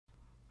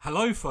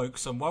Hello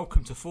folks and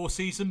welcome to 4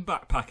 Season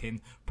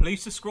Backpacking.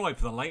 Please subscribe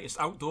for the latest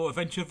outdoor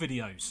adventure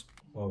videos.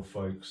 Well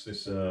folks,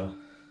 this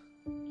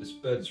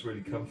bed's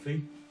really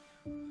comfy.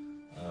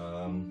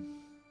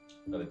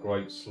 Had a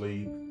great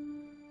sleep.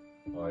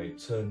 I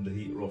turned the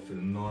heater off in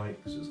the night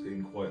because it was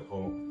getting quite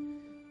hot,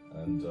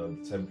 and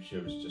the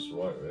temperature is just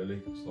right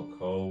really. It's not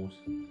cold,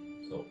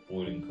 it's not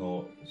boiling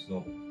hot, it's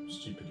not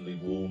stupidly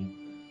warm.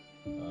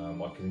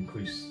 I can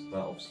increase that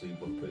obviously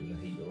by putting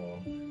the heater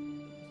on,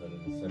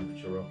 turning the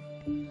temperature up.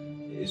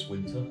 It is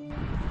winter.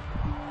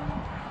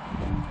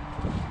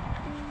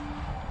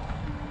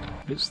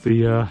 It's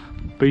the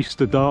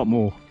beast of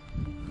Dartmoor.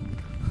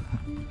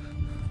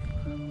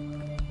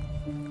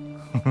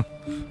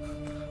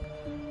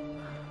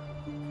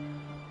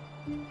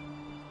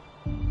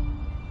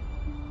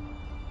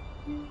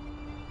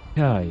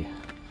 Okay,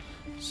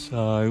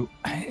 so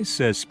it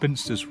says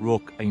Spinsters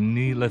Rock, a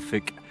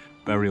Neolithic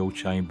burial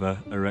chamber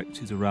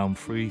erected around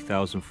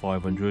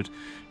 3,500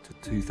 to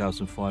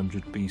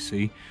 2,500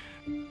 BC.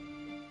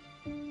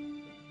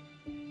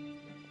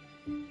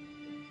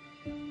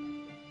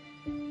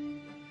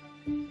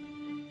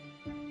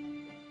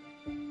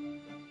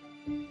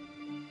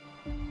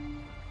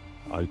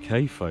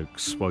 Okay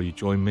folks, well you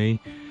join me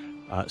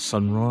at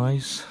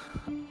sunrise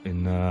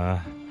in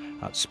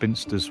at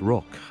Spinsters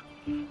Rock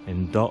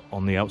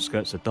on the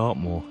outskirts of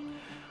Dartmoor.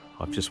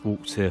 I've just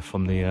walked here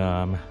from the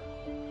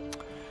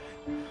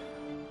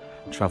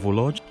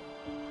travelodge.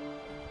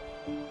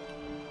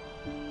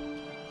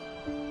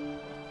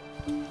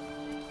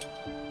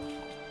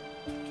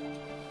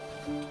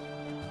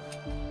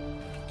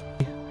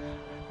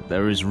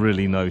 There is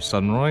really no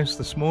sunrise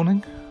this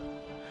morning,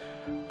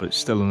 but it's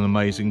still an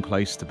amazing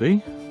place to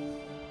be.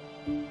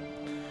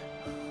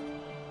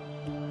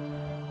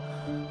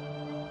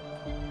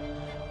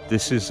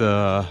 This is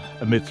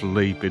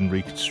admittedly been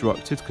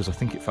reconstructed because I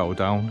think it fell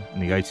down in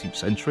the 18th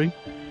century.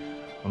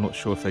 I'm not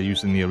sure if they're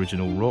using the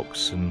original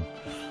rocks, and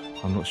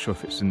I'm not sure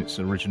if it's in its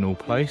original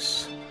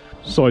place.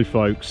 So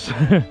folks,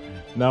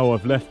 now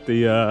I've left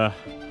the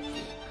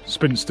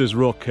Spinsters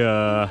Rock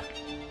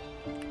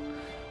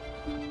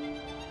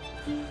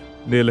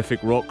Neolithic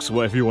rocks,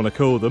 whatever you want to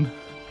call them.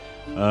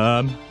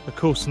 Of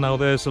course now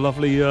there's a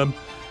lovely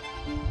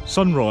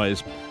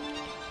sunrise.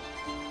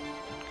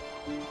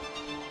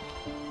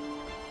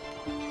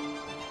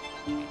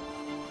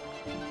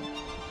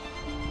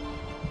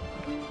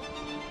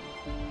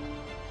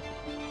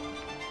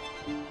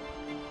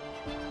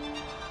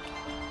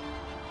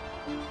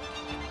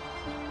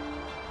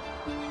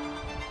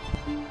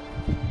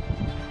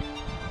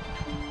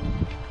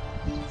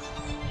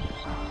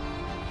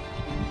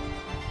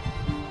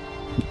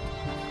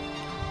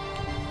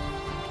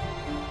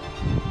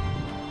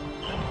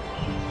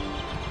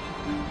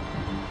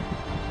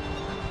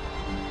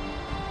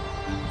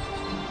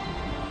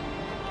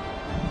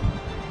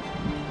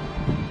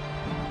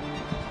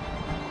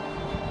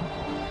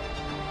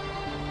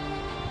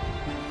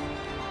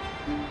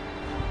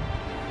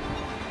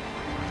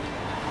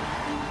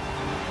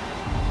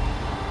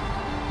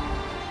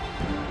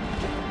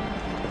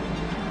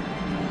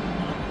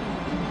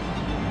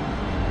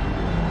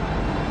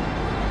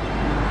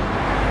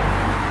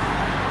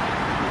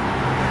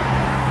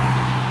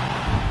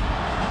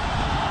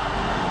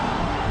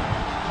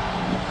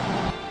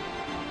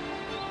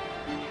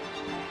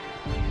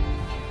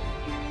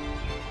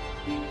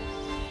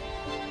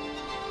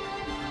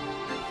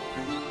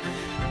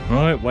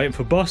 Right, waiting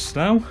for bus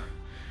now.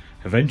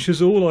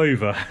 Adventure's all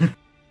over.